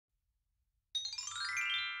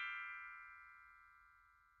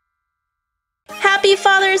Happy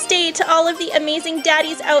Father's Day to all of the amazing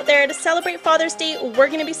daddies out there. To celebrate Father's Day, we're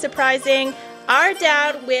going to be surprising our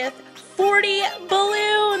dad with 40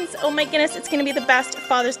 balloons. Oh my goodness, it's going to be the best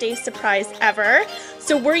Father's Day surprise ever.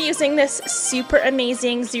 So we're using this super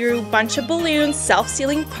amazing Zuru bunch of balloons,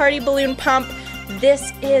 self-sealing party balloon pump.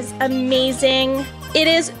 This is amazing. It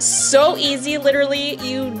is so easy, literally.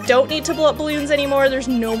 You don't need to blow up balloons anymore. There's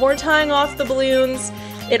no more tying off the balloons.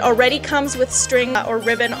 It already comes with string or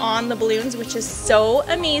ribbon on the balloons, which is so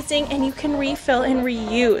amazing, and you can refill and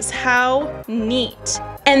reuse. How neat.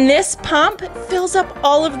 And this pump fills up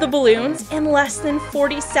all of the balloons in less than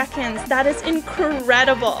 40 seconds. That is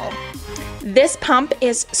incredible. This pump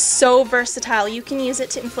is so versatile. You can use it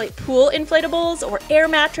to inflate pool inflatables or air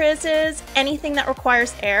mattresses, anything that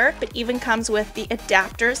requires air, but even comes with the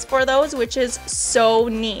adapters for those, which is so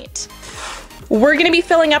neat. We're going to be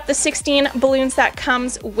filling up the 16 balloons that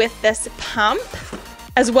comes with this pump,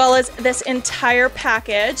 as well as this entire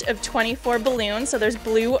package of 24 balloons. So there's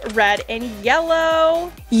blue, red, and yellow.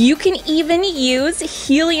 You can even use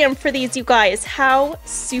helium for these, you guys. How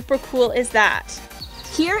super cool is that?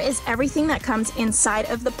 Here is everything that comes inside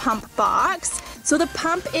of the pump box. So the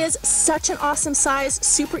pump is such an awesome size,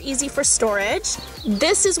 super easy for storage.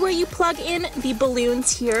 This is where you plug in the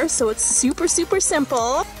balloons here, so it's super, super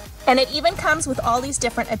simple. And it even comes with all these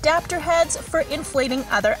different adapter heads for inflating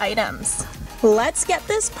other items. Let's get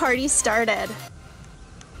this party started.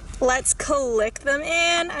 Let's click them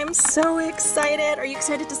in. I'm so excited. Are you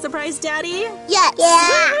excited to surprise Daddy? Yeah.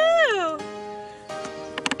 Woohoo!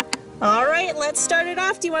 All right, let's start it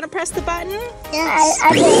off. Do you want to press the button? Yeah,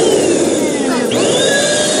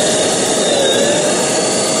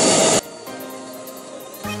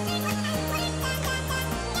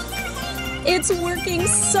 It's working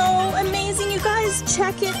so amazing, you guys.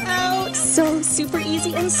 Check it out. So super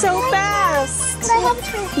easy and so fast.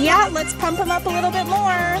 Yeah, let's pump them up a little bit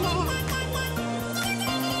more.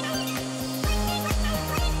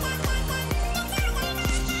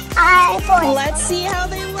 Let's see how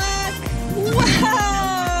they look.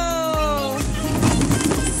 Wow!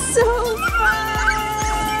 So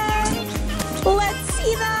fun! Let's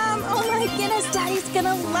see them. Oh my goodness, Daddy's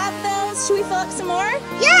gonna love those. Should we fill up some more?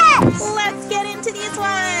 Yes! Let's get into these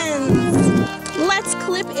ones. Let's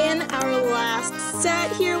clip in our last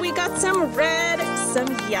set here. We got some red, some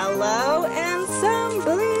yellow, and some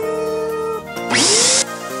blue.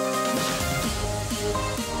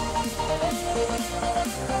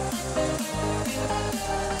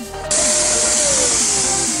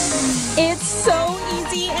 It's so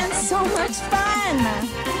easy and so much fun.